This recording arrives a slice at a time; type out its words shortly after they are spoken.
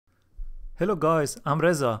Hello guys, I'm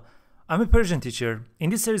Reza. I'm a Persian teacher. In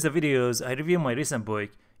this series of videos, I review my recent book,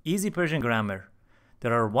 Easy Persian Grammar.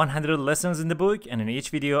 There are 100 lessons in the book, and in each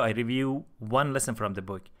video I review one lesson from the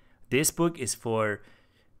book. This book is for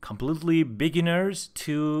completely beginners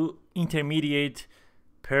to intermediate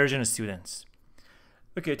Persian students.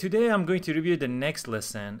 Okay, today I'm going to review the next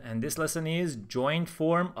lesson, and this lesson is joint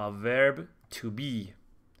form of verb to be.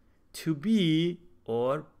 To be,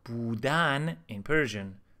 or budan in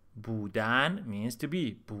Persian. Budan means to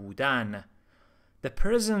be. Budan. The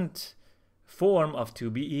present form of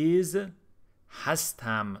to be is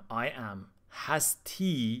hastam, I am.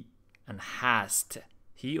 Hasti and hast,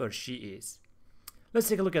 he or she is. Let's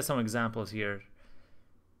take a look at some examples here.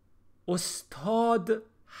 Ustad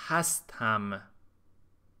hastam.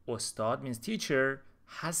 Ustad means teacher.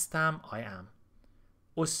 Hastam, I am.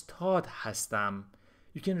 Ustad hastam.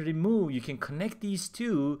 You can connect these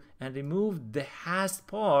two and remove the hast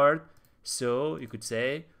part. So you could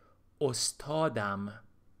say ustadam.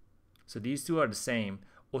 So these two are the same.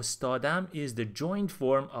 Ustadam is the joint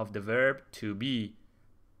form of the verb to be.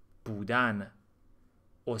 Budan.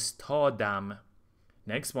 Ustadam.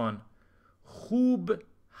 Next one. Khub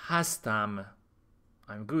hastam.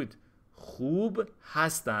 I'm good. Khub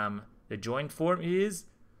hastam. The joint form is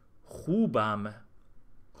khubam.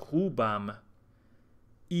 Khubam.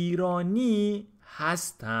 ایرانی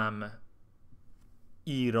هستم.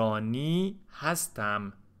 ایرانی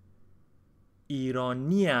هستم.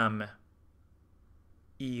 ایرانیم.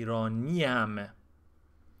 ایرانیم.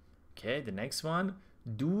 Okay, the next one.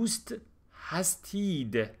 دوست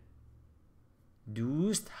هستید.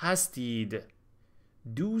 دوست هستید.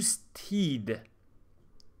 دوستید.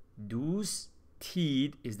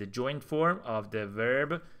 دوستید is the joint form of the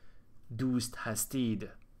verb دوست هستید.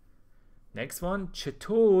 Next one.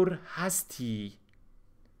 چطور هستی؟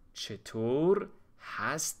 چطور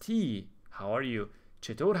هستی؟ How are you?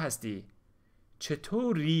 چطور هستی؟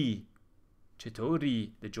 چطوری؟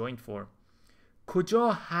 چطوری? The joint form.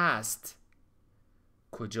 کجا هست؟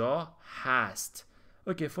 کجا هست؟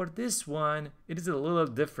 Okay, for this one, it is a little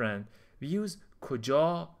different. We use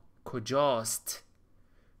کجا، کجاست.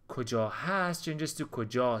 کجا هست changes to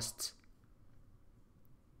کجاست.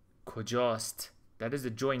 کجاست. That is the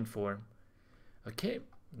joint form. Okay,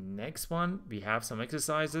 next one, we have some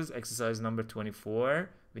exercises. Exercise number 24.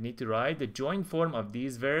 We need to write the joint form of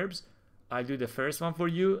these verbs. I'll do the first one for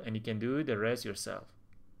you and you can do the rest yourself.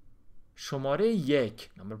 شماره یک.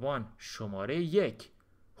 Number 1. شماره یک.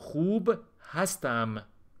 خوب هستم.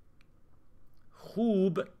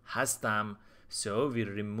 خوب هستم. So we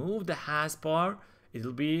remove the has part. It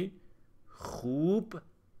will be خوب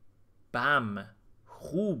بم.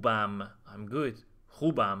 خوبم. I'm good.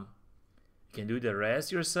 خوبم. You can do the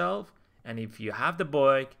rest yourself, and if you have the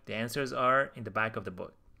book, the answers are in the back of the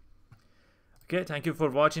book. Okay, thank you for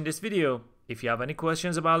watching this video. If you have any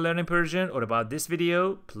questions about learning Persian or about this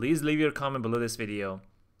video, please leave your comment below this video.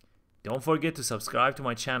 Don't forget to subscribe to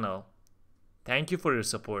my channel. Thank you for your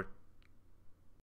support.